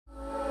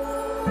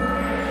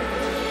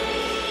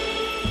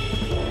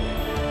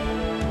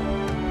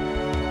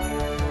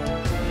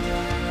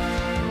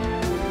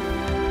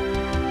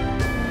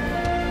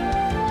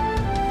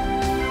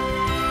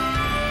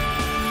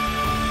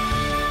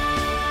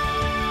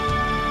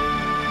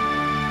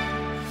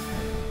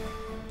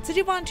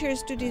City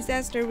volunteers do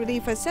disaster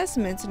relief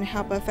assessments and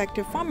help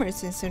affected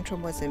farmers in Central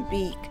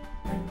Mozambique.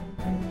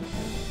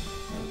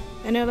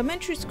 An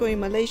elementary school in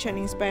Malaysia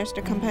inspires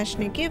the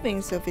compassionate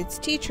givings of its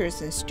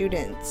teachers and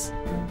students.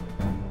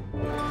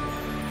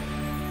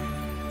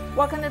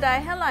 Welcome to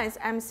DaAi Headlines.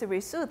 I'm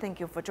Siri Su. Thank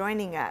you for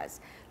joining us.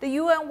 The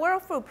UN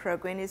World Food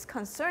Programme is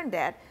concerned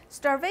that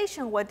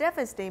starvation will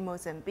devastate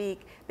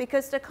Mozambique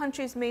because the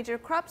country's major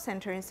crop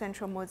center in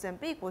Central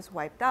Mozambique was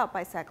wiped out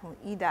by Cyclone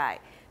Idai.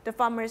 The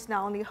farmers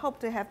not only hope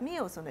to have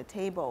meals on the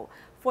table.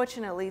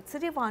 Fortunately,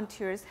 city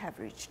volunteers have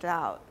reached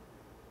out.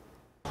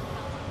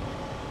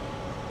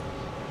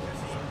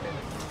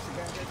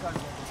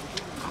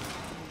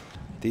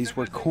 These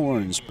were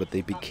corns, but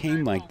they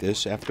became like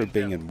this after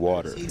being in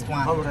water.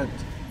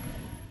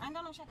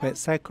 When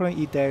Cyclone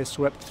Idai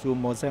swept through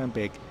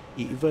Mozambique,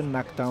 it even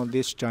knocked down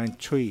this giant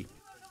tree.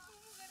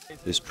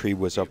 This tree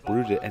was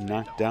uprooted and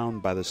knocked down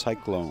by the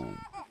cyclone.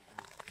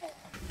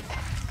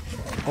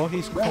 All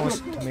his corns,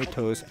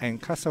 tomatoes,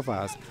 and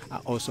cassavas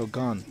are also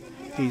gone.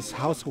 His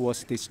house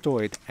was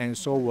destroyed, and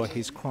so were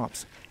his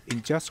crops.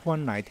 In just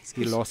one night,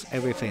 he lost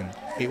everything.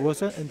 It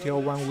wasn't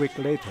until 1 week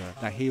later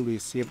that he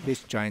received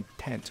this giant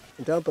tent.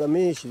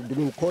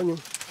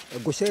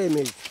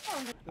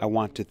 I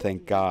want to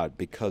thank God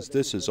because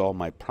this is all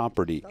my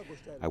property.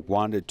 I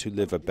wanted to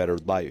live a better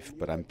life,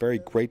 but I'm very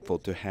grateful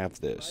to have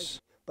this.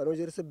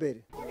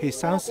 His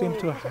son seemed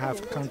to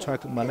have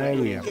contracted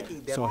malaria,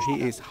 so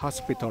he is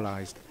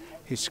hospitalized.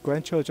 His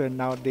grandchildren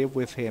now live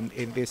with him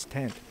in this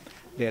tent.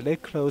 They lay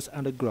clothes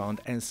on the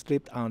ground and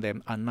sleep on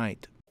them at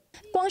night.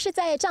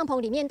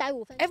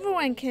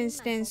 Everyone can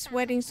stand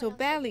sweating so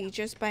badly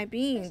just by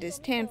being in this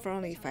tent for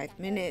only 5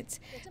 minutes.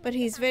 But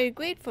he's very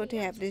grateful to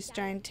have this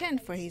giant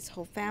tent for his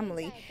whole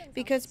family,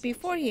 because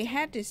before he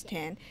had this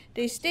tent,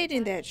 they stayed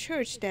in that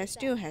church that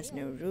still has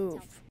no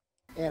roof.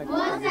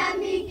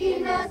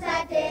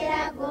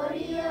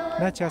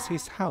 Not just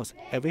his house,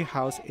 every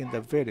house in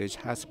the village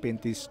has been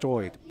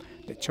destroyed.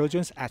 The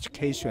children's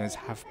educations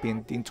have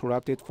been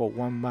interrupted for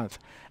 1 month,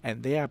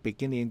 and they are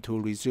beginning to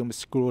resume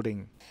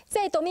schooling.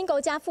 The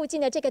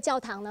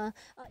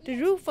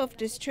roof of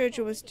this church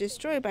was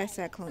destroyed by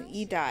Cyclone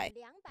Idai.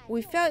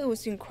 We felt it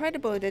was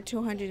incredible that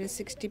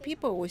 260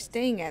 people were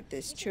staying at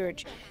this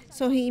church,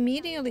 so he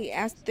immediately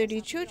asked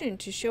 30 children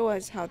to show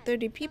us how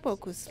 30 people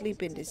could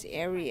sleep in this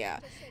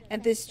area.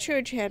 And this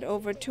church had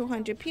over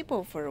 200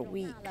 people for a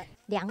week.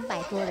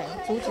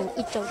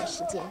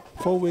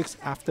 4 weeks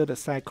after the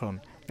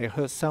cyclone, they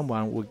heard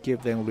someone would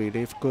give them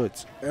relief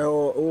goods.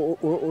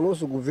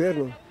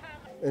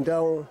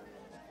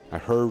 I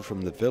heard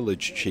from the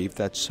village chief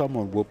that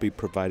someone will be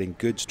providing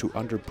goods to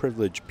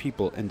underprivileged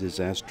people in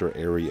disaster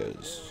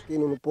areas. The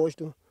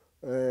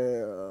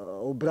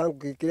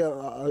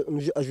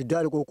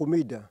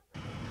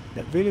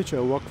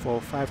villager walked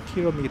for 5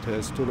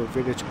 kilometers to the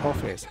village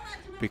office.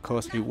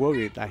 Because he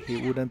worried that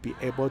he wouldn't be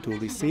able to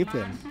receive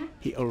them,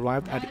 he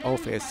arrived at the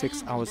office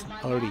 6 hours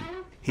early.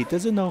 He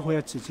doesn't know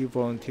where Tzu Chi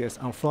volunteers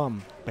are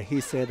from, but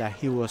he said that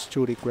he was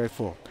truly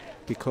grateful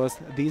because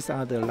these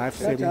are the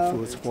life-saving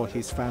foods for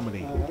his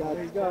family.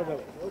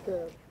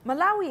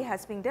 Malawi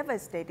has been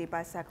devastated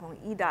by Cyclone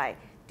Idai.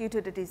 Due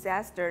to the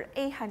disaster,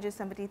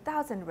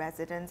 870,000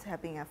 residents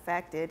have been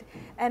affected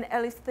and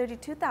at least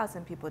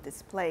 32,000 people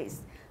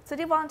displaced.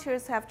 City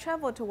volunteers have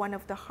traveled to one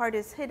of the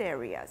hardest hit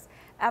areas.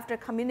 After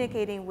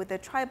communicating with the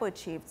tribal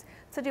chiefs,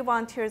 city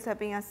volunteers have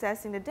been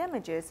assessing the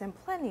damages and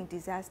planning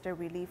disaster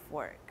relief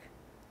work.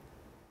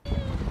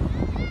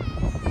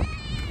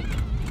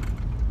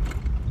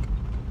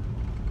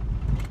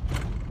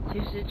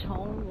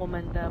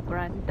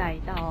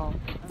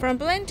 From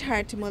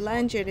Blantyre to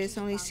Mulanje is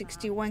only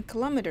 61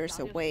 kilometers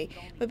away,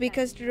 but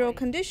because the road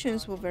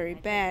conditions were very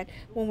bad,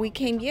 when we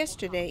came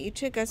yesterday, it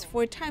took us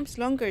 4 times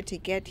longer to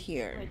get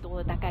here.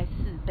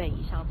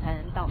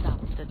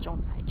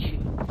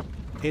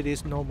 It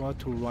is normal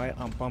to ride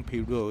on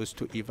bumpy roads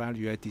to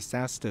evaluate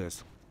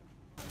disasters.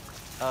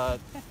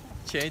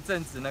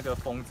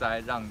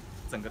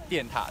 The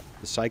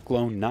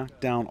cyclone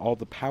knocked down all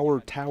the power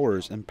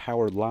towers and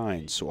power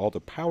lines, so all the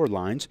power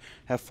lines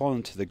have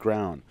fallen to the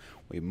ground.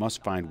 We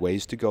must find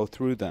ways to go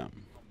through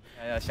them.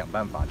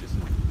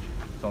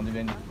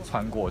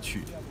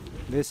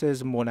 This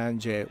is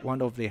Mulanje,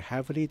 one of the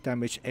heavily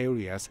damaged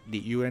areas the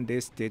UN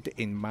listed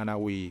in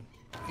Malawi.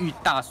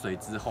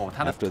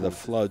 After the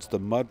floods, the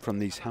mud from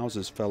these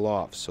houses fell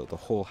off, so the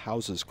whole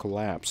houses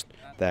collapsed.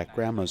 That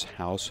grandma's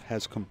house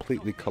has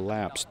completely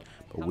collapsed,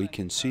 but we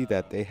can see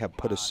that they have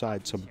put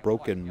aside some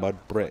broken mud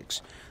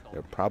bricks.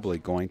 They're probably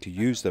going to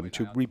use them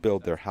to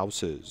rebuild their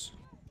houses.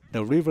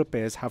 The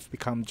riverbeds have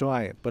become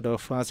dry, but the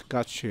floods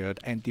gutted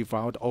and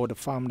devoured all the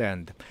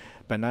farmland.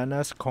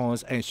 Bananas,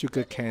 corns, and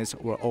sugar canes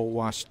were all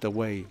washed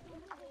away.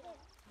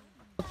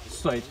 The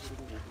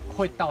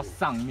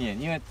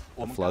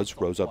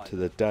floods rose up to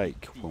the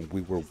dike. When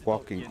we were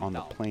walking on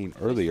the plain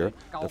earlier,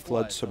 the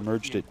flood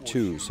submerged it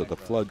too, so the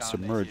flood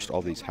submerged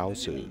all these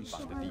houses.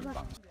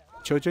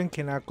 Children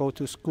cannot go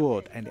to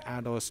school and the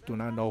adults do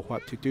not know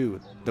what to do.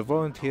 The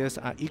volunteers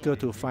are eager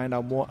to find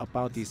out more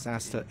about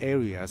disaster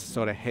areas,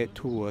 so they head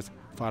towards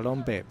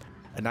Falombe,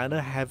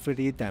 another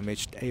heavily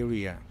damaged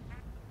area.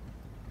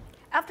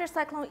 After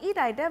Cyclone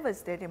Idai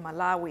devastated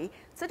Malawi,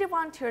 city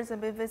volunteers have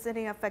been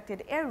visiting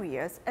affected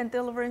areas and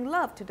delivering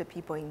love to the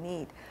people in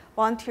need.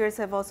 Volunteers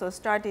have also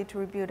started to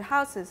rebuild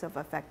houses of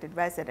affected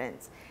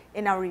residents.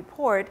 In our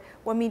report,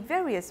 we'll meet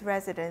various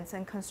residents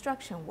and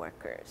construction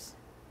workers.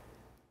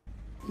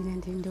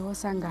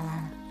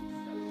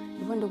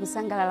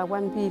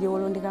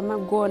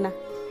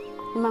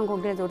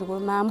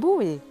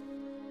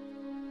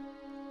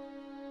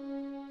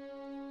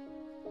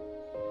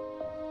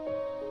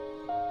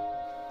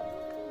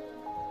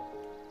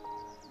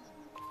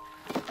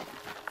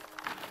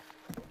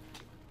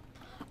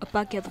 A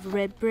bucket of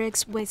red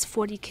bricks weighs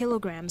 40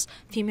 kilograms.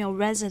 Female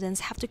residents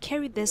have to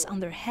carry this on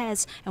their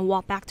heads and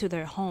walk back to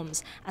their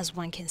homes. As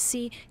one can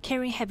see,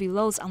 carrying heavy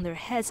loads on their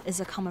heads is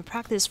a common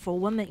practice for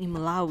women in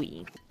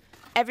Malawi.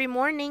 Every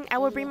morning, I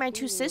will bring my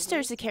two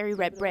sisters to carry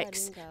red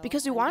bricks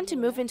because we want to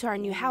move into our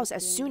new house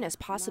as soon as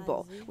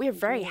possible. We are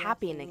very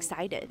happy and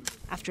excited.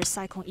 After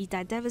Cyclone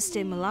Idai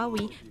devastated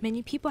Malawi,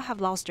 many people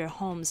have lost their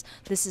homes.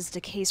 This is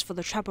the case for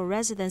the tribal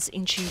residents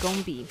in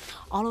Chingombe.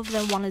 All of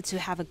them wanted to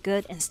have a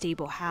good and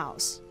stable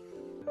house.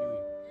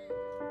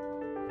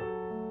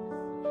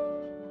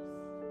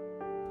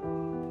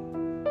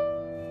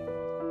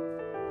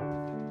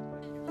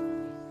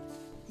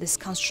 This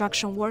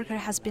construction worker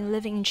has been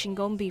living in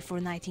Chingombe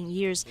for 19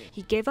 years.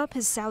 He gave up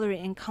his salary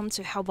and come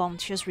to help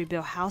volunteers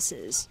rebuild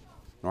houses.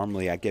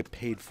 Normally, I get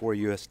paid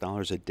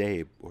 $4 a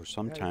day, or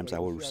sometimes I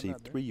will receive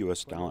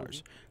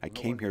 $3. I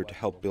came here to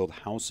help build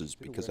houses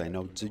because I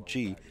know Tzu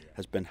Chi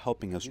has been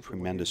helping us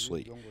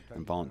tremendously,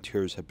 and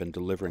volunteers have been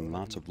delivering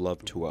lots of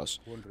love to us.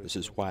 This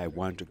is why I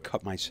wanted to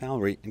cut my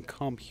salary and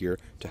come here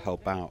to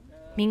help out.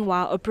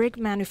 Meanwhile, a brick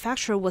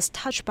manufacturer was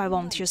touched by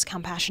volunteers'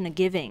 compassionate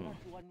giving.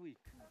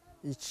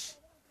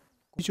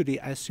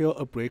 Usually, I sell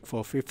a brick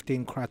for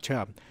 15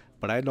 kwacha,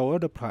 but I lower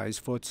the price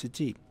for Tzu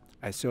Chi.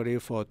 I sell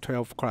it for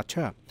 12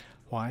 kwacha.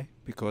 Why?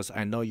 Because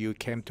I know you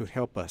came to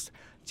help us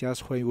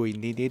just when we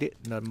needed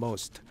it the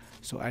most.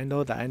 So I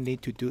know that I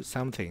need to do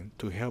something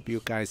to help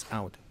you guys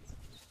out.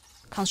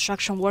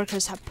 Construction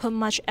workers have put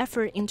much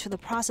effort into the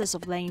process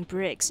of laying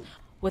bricks.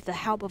 With the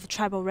help of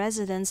tribal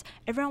residents,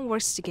 everyone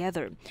works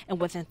together, and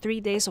within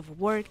 3 days of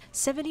work,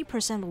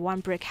 70% of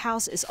one brick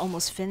house is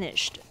almost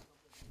finished.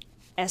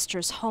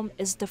 Esther's home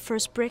is the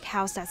first brick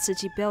house that Tzu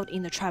Chi built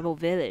in the tribal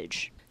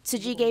village. Tzu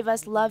Chi gave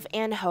us love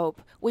and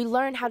hope. We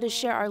learned how to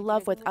share our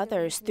love with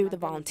others through the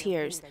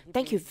volunteers.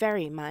 Thank you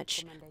very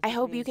much. I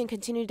hope you can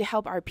continue to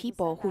help our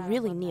people who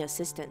really need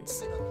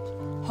assistance.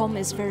 Home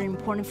is very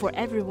important for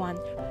everyone.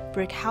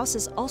 Brick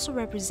houses also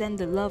represent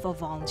the love of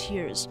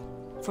volunteers.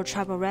 For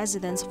tribal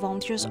residents,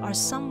 volunteers are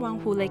someone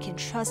who they can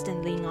trust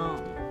and lean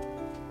on.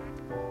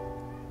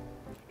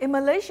 In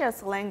Malaysia,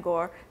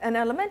 Selangor, an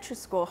elementary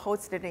school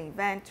hosted an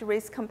event to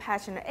raise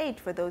compassionate aid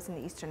for those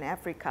in Eastern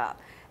Africa.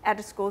 At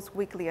the school's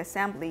weekly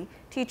assembly,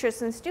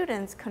 teachers and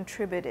students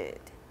contributed.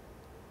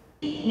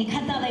 你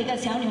看到了一个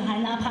小女孩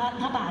呢，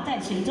她把在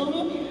水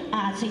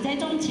灾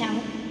中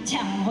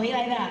抢回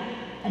来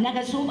的那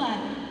个书本，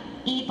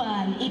一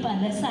本一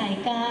本的晒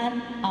干，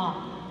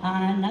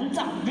能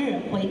早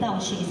日回到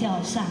学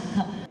校上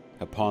课。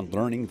 Upon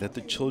learning that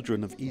the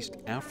children of East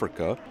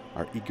Africa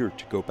are eager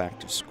to go back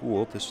to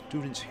school, the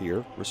students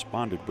here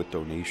responded with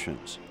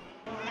donations.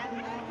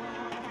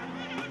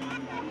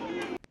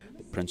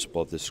 The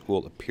principal of the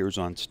school appears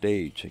on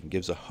stage and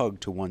gives a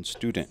hug to one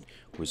student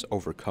who is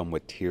overcome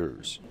with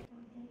tears.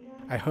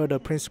 I heard the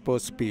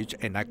principal's speech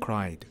and I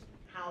cried.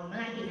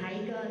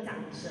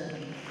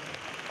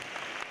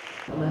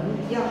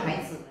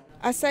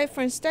 Aside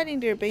from studying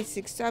their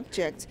basic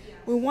subjects,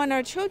 we want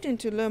our children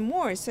to learn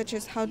more, such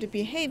as how to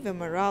behave and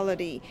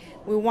morality.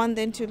 We want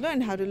them to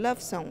learn how to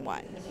love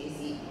someone.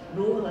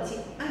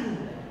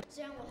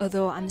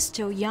 Although I'm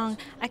still young,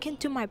 I can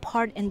do my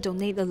part and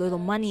donate a little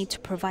money to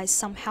provide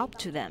some help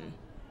to them.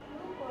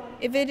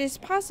 If it is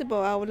possible,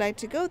 I would like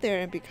to go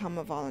there and become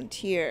a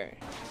volunteer.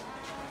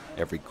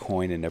 Every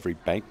coin and every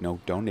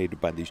banknote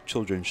donated by these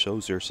children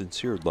shows their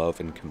sincere love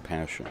and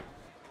compassion.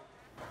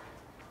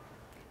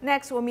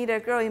 Next, we'll meet a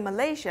girl in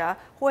Malaysia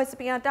who has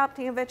been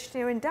adopting a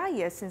vegetarian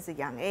diet since a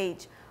young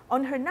age.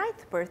 On her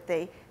 9th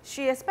birthday,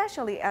 she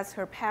especially asked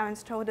her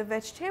parents to hold a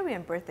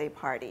vegetarian birthday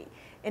party.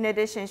 In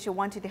addition, she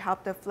wanted to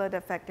help the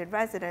flood-affected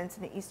residents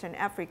in Eastern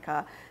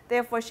Africa.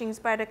 Therefore, she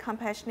inspired the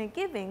compassionate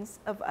givings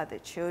of other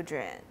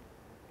children.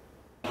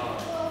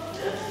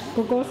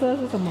 哥哥说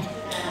是什么？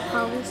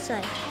洪水。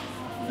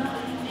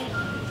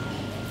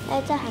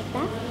在这海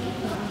边，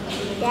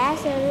等下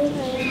生日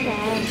会来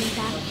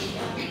的。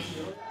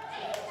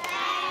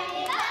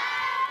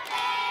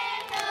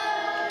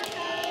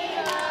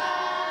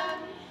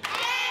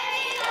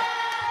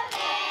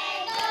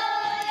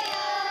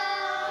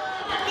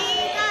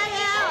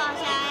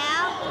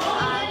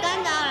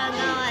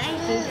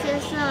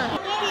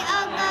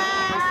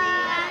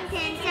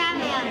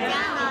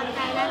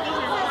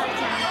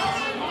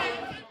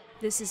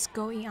This is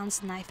Go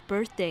Eun's 9th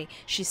birthday.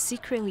 She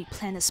secretly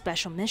planned a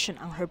special mission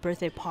on her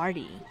birthday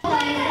party.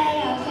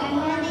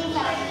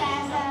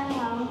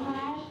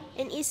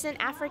 In Eastern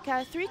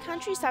Africa, 3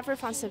 countries suffer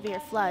from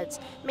severe floods.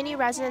 Many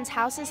residents'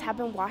 houses have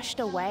been washed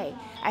away.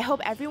 I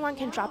hope everyone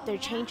can drop their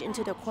change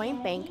into the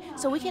coin bank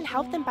so we can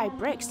help them buy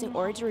bricks in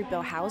order to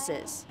rebuild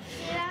houses.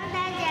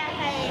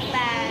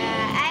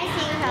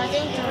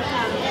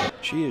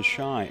 She is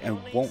shy and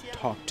won't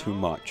talk too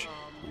much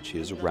when she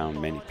is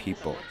around many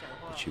people,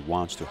 but she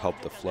wants to help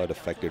the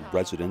flood-affected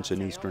residents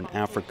in Eastern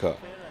Africa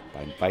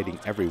by inviting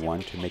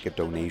everyone to make a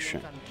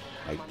donation.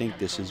 I think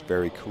this is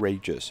very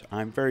courageous.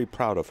 I'm very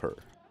proud of her.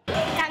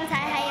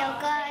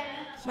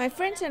 My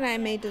friends and I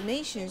made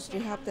donations to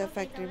help the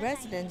affected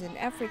residents in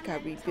Africa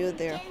rebuild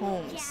their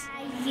homes.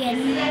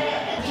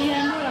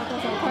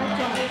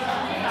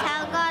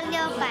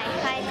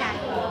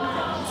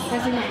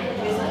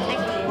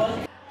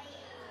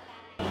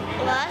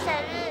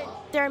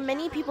 There are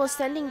many people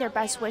sending their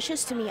best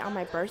wishes to me on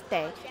my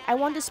birthday. I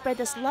want to spread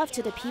this love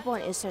to the people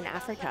in Eastern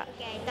Africa.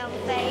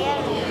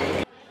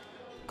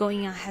 Go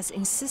Eun has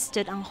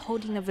insisted on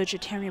holding a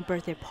vegetarian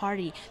birthday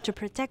party to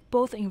protect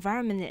both the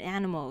environment and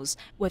animals.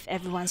 With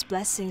everyone's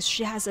blessings,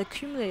 she has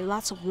accumulated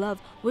lots of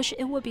love, which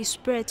it will be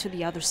spread to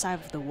the other side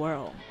of the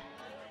world.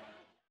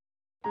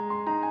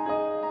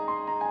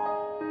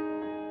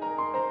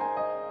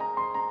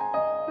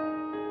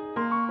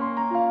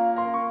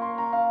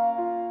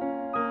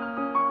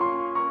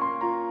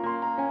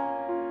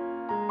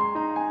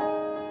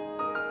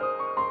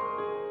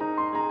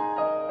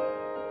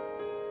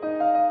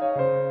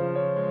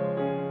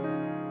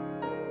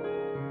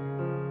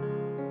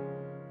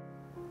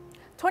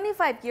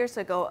 "25 years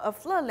ago, a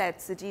flood led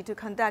Tzu Chi to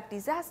conduct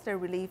disaster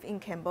relief in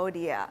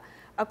Cambodia.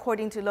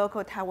 According to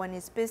local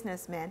Taiwanese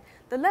businessmen,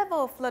 the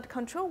level of flood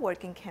control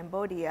work in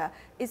Cambodia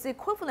is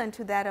equivalent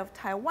to that of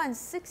Taiwan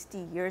 60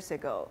 years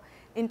ago.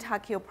 In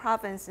Takeo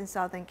province in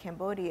southern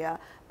Cambodia,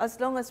 as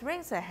long as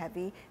rains are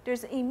heavy,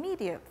 there's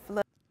immediate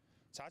flood.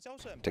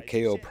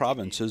 Takeo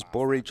Province's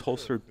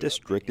Bore-Cholser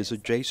district is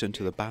adjacent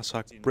to the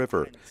Basak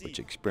River, which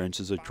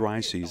experiences a dry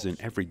season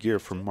every year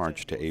from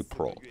March to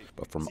April.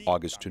 But from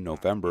August to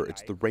November,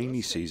 it's the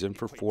rainy season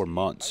for 4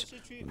 months.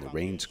 When the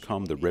rains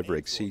come, the river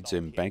exceeds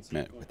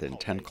embankment. Within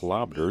 10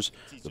 kilometers,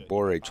 the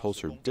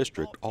Bore-Cholser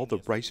district, all the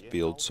rice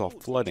fields saw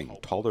flooding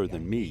taller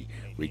than me,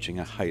 reaching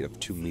a height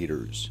of 2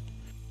 meters.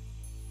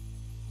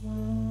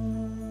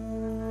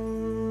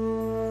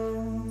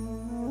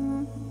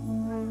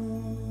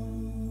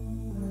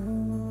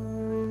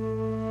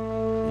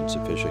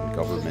 Insufficient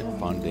government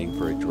funding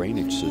for a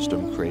drainage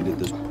system created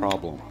this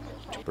problem.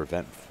 To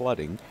prevent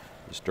flooding,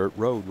 this dirt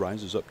road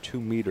rises up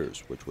 2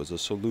 meters, which was a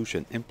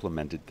solution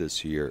implemented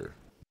this year.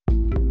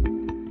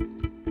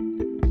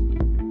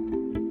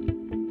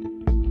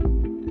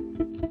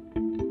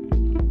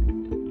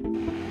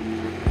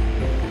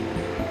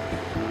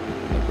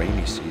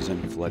 Rainy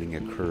season, flooding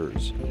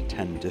occurs. In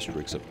 10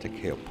 districts of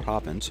Takeo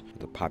Province,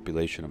 with a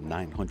population of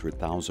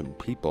 900,000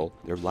 people,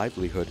 their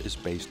livelihood is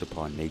based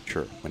upon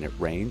nature. When it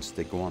rains,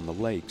 they go on the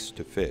lakes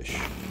to fish.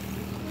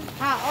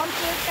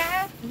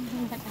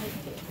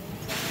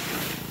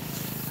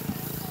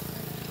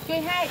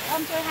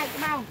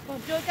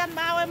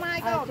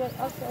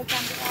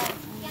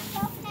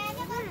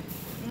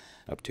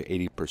 Up to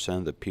 80%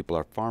 of the people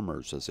are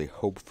farmers as they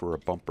hope for a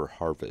bumper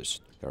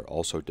harvest. They are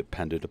also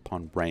dependent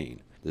upon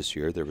rain. This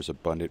year there was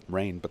abundant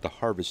rain, but the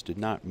harvest did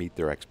not meet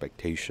their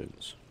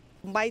expectations.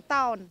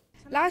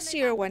 Last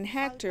year, 1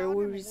 hectare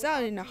will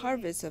result in a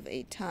harvest of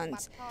 8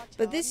 tons,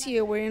 but this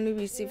year we only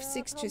received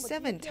 6 to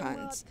 7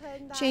 tons.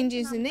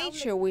 Changes in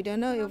nature, we don't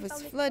know if it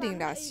was flooding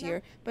last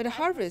year, but the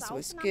harvest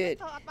was good.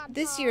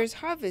 This year's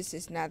harvest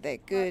is not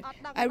that good.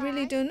 I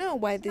really don't know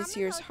why this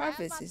year's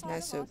harvest is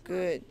not so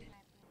good.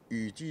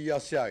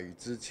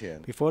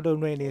 Before the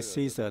rainy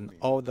season,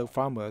 all the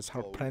farmers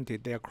have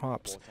planted their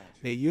crops.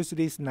 They use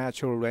this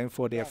natural rain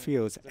for their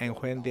fields, and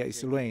when there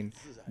is rain,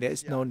 there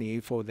is no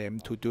need for them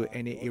to do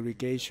any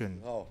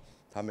irrigation.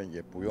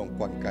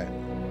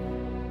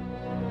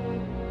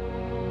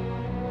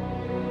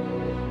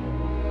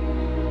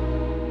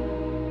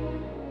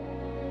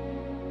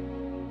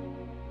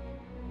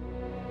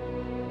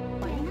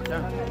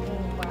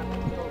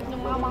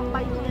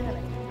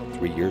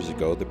 Three years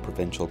ago, the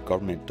provincial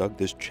government dug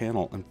this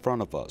channel in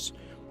front of us,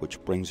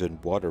 which brings in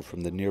water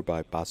from the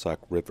nearby Basak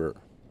River.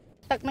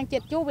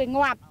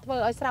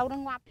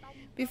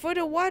 Before,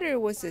 the water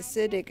was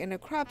acidic and the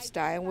crops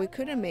died and we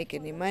couldn't make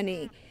any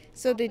money.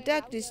 So they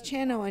dug this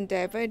channel and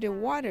diverted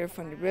water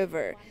from the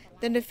river.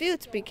 Then the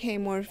fields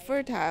became more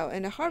fertile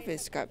and the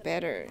harvest got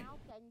better.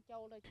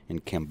 In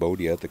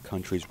Cambodia, the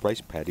country's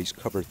rice paddies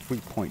cover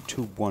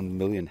 3.21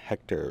 million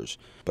hectares,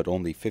 but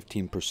only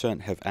 15%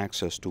 have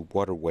access to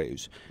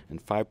waterways and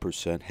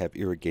 5% have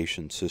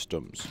irrigation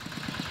systems.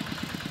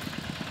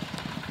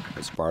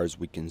 As far as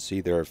we can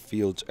see, there are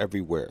fields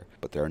everywhere,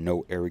 but there are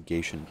no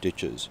irrigation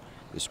ditches.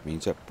 This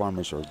means that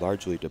farmers are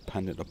largely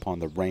dependent upon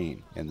the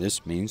rain, and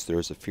this means there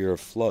is a fear of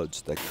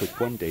floods that could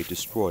one day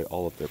destroy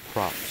all of their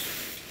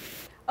crops.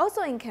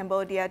 Also in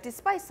Cambodia,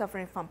 despite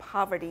suffering from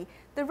poverty,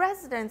 the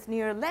residents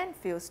near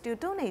landfills still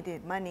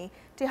donated money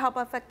to help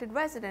affected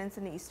residents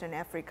in Eastern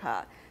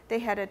Africa. They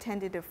had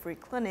attended a free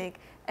clinic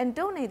and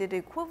donated the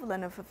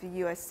equivalent of a few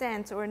US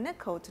cents or a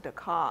nickel to the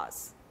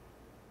cause.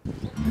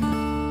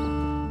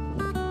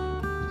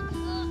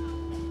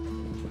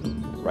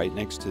 Right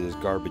next to this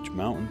garbage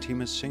mountain,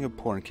 Team of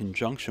Singapore, in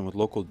conjunction with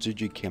local Tzu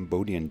Chi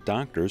Cambodian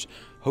doctors,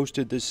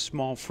 hosted this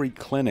small free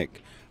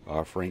clinic,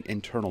 offering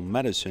internal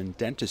medicine,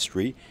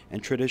 dentistry,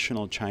 and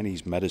traditional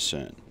Chinese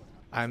medicine.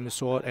 I'm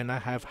short and I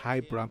have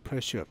high blood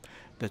pressure.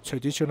 The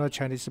traditional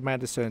Chinese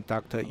medicine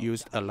doctor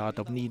used a lot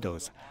of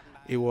needles.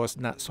 It was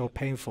not so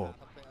painful.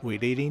 We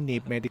really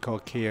need medical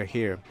care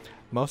here.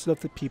 Most of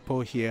the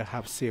people here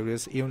have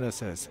serious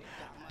illnesses.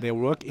 Their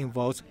work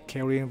involves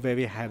carrying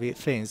very heavy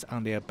things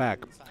on their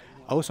back.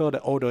 Also,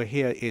 the odor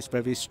here is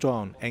very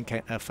strong and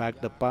can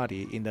affect the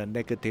body in a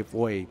negative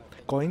way.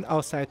 Going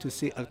outside to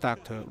see a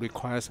doctor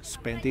requires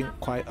spending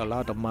quite a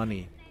lot of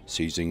money.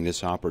 Seizing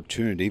this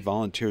opportunity,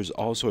 volunteers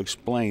also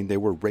explained they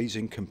were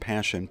raising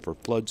compassion for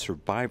flood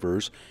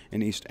survivors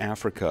in East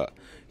Africa.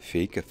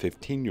 Fik, a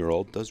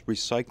 15-year-old, does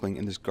recycling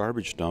in this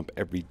garbage dump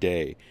every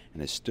day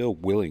and is still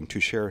willing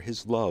to share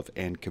his love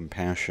and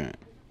compassion.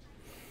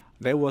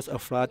 There was a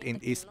flood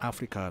in East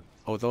Africa.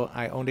 Although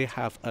I only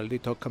have a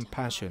little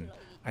compassion,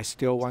 I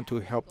still want to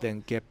help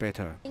them get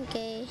better.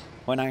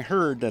 When I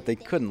heard that they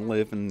couldn't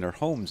live in their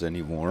homes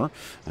anymore,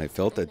 I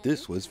felt that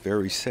this was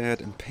very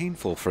sad and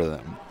painful for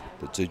them.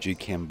 The Tzu Chi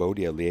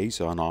Cambodia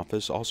Liaison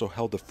Office also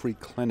held a free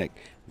clinic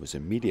and was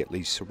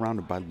immediately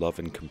surrounded by love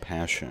and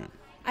compassion.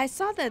 I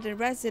saw that the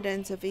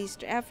residents of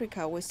East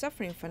Africa were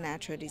suffering from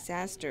natural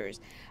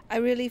disasters. I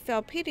really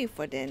felt pity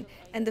for them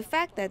and the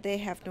fact that they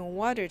have no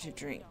water to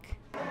drink.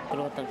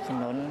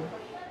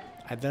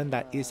 I learned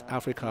that East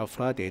Africa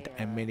flooded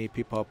and many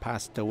people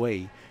passed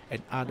away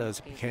and others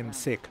became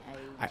sick.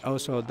 I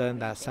also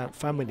learned that some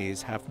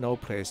families have no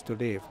place to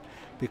live.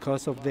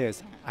 Because of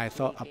this, I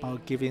thought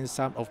about giving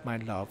some of my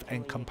love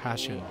and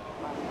compassion.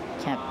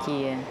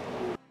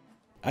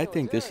 I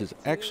think this is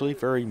actually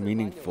very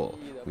meaningful.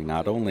 We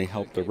not only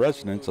help the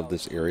residents of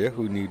this area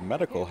who need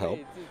medical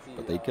help,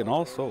 but they can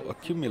also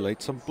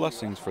accumulate some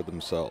blessings for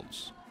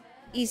themselves.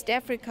 East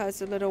Africa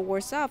is a little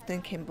worse off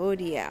than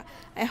Cambodia.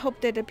 I hope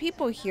that the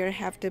people here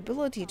have the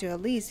ability to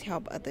at least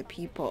help other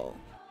people.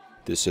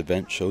 This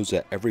event shows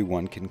that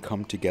everyone can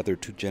come together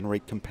to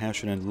generate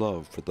compassion and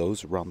love for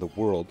those around the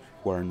world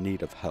who are in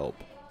need of help.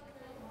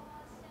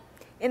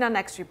 In our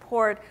next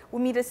report,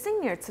 we meet a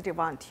senior Tzu Chi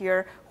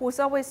volunteer who is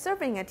always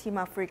serving a team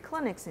of free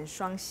clinics in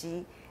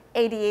Shuangxi.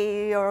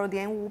 88-year-old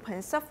Lian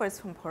Wupen suffers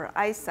from poor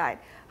eyesight.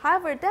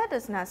 However, that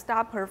does not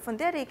stop her from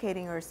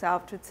dedicating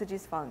herself to Tzu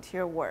Chi's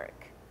volunteer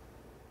work.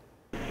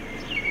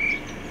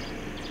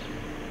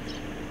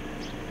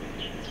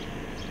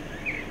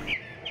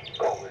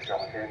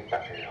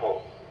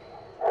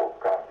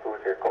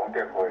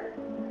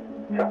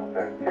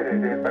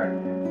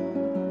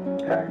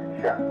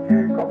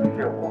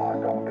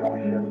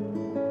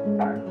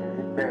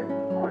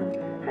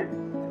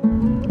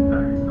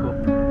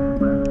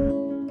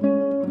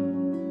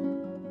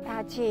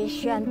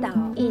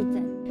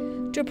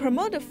 To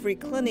promote a free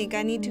clinic,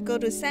 I need to go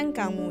to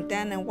Sangang,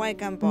 Mudan, and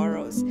Waigan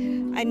boroughs.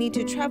 I need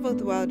to travel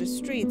throughout the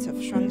streets of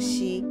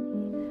Shuangxi.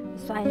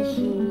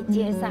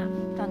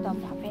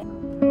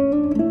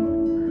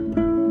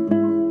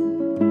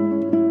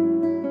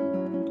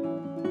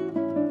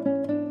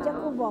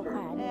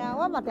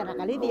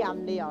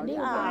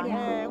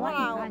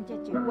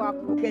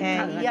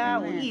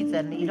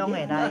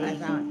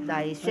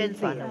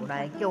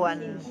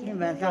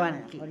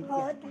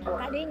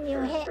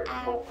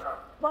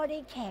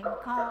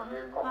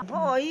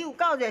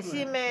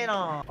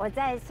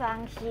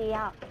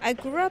 I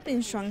grew up in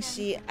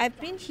Shuangxi. I've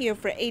been here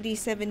for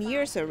 87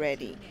 years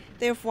already.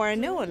 Therefore, I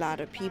know a lot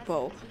of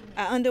people.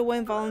 I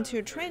underwent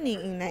volunteer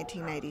training in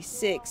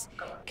 1996.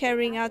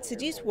 Carrying out Tzu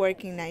Chi's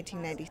work in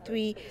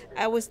 1993,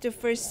 I was the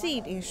first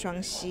seed in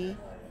Shuangxi.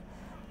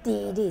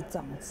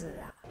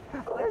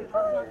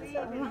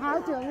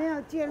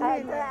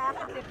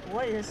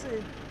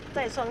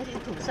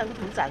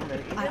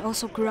 I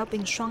also grew up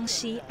in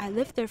Shuangxi. I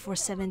lived there for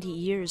 70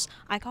 years.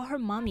 I call her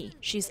mommy.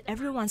 She's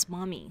everyone's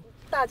mommy.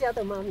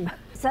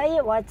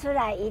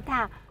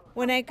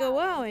 When I go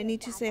out, I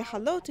need to say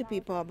hello to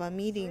people about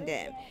meeting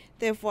them.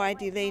 Therefore, I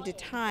delay the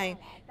time.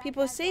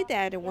 People say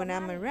that when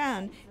I'm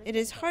around, it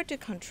is hard to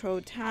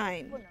control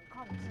time.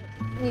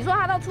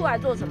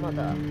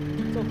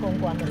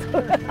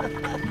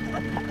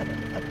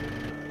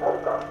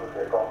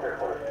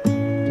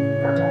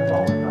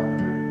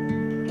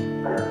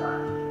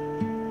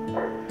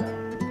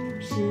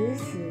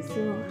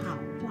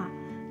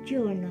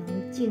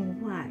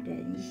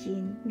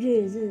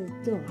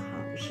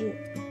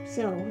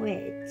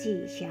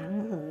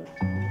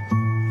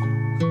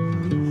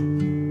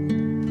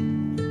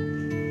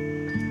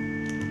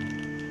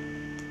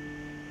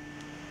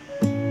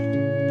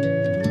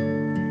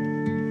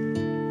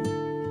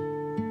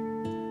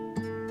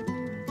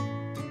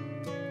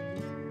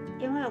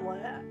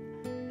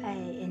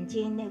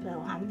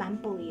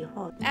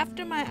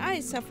 After my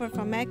eyes suffer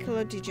from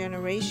macular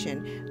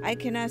degeneration, I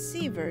cannot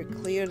see very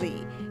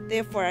clearly.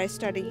 Therefore, I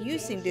started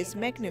using this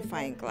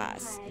magnifying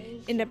glass.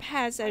 In the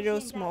past, I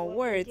wrote small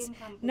words.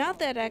 Now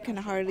that I can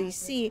hardly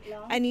see,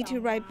 I need to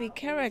write big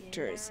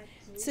characters.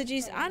 Tzu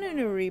Chi's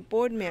honorary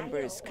board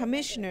members,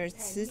 Commissioner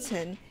Tzu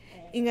Chi,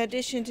 in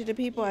addition to the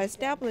people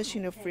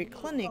establishing the free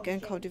clinic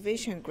and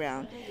cultivation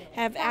ground,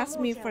 have asked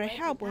me for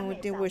help when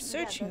they were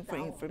searching for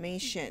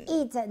information.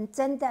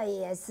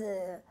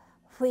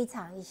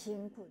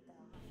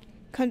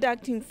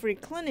 Conducting free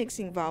clinics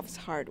involves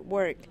hard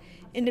work.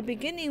 In the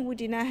beginning, we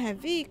did not have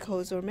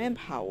vehicles or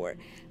manpower.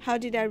 How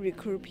did I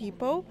recruit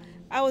people?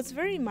 I was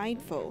very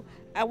mindful.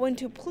 I went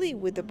to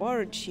plead with the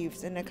board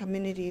chiefs and the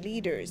community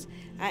leaders.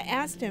 I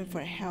asked them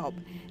for help.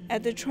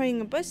 At the train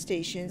and bus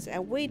stations, I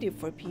waited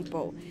for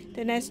people.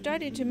 Then I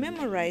started to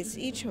memorize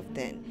each of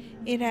them.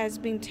 It has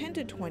been 10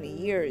 to 20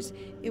 years.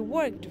 It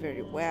worked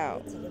very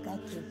well.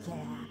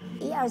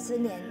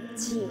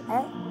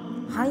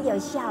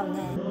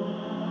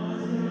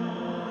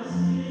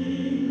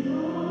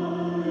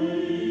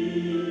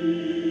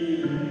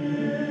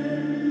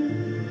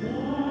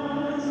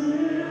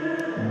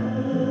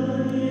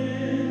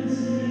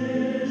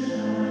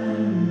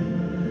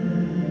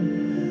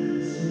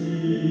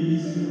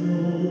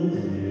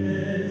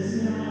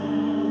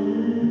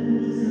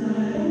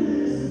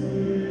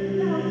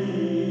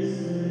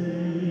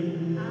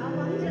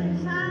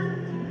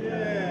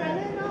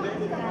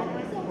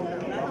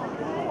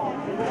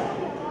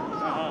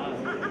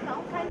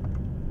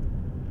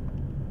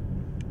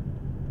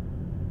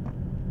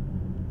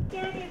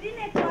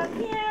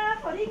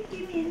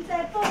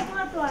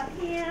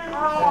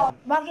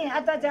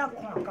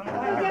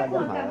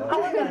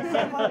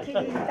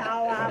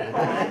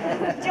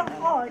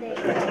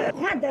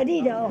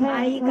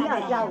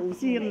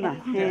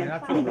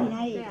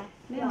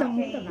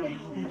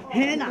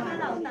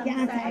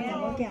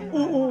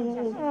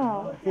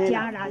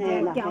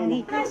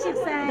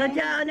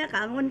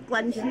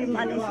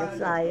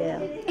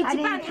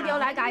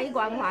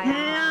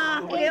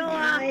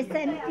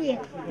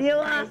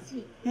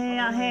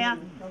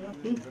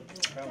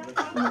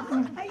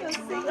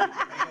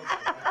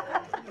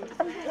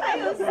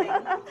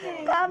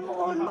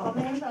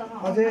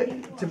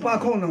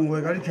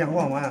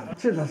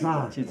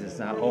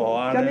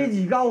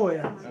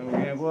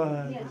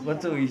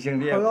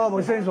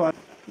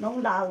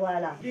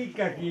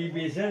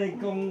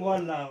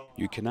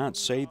 You cannot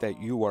say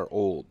that you are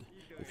old.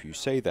 If you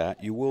say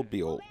that, you will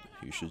be old.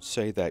 You should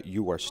say that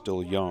you are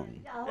still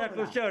young.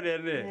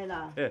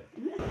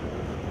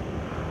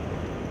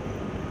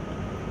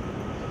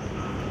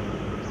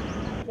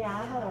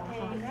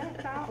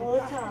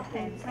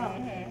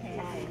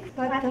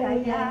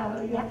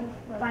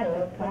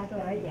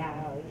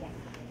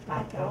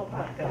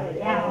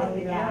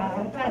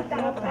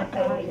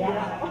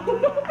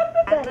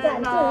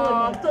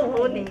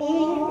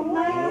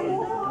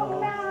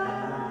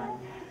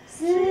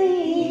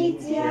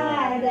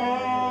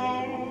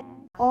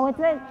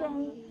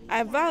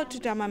 I vowed to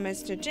Dharma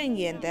Master Zheng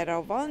Yan that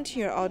I'll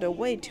volunteer all the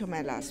way till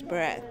my last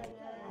breath.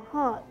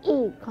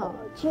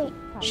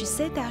 She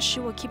said that she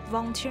will keep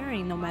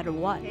volunteering no matter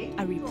what.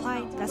 I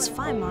replied, "That's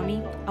fine,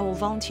 Mommy. I will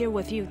volunteer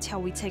with you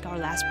till we take our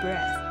last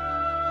breath."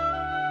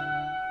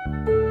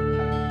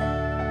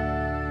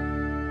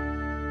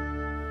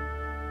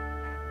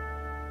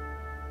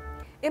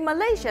 In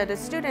Malaysia, the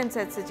students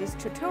at Tzu Chi's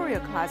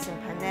tutorial class in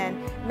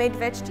Penang made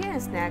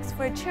vegetarian snacks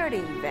for a charity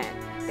event.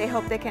 They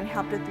hope they can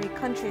help the 3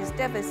 countries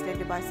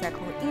devastated by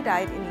Cyclone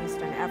Idai in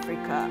Eastern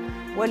Africa.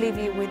 We'll leave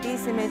you with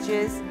these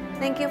images.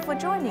 Thank you for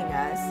joining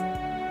us.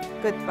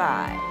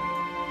 Goodbye.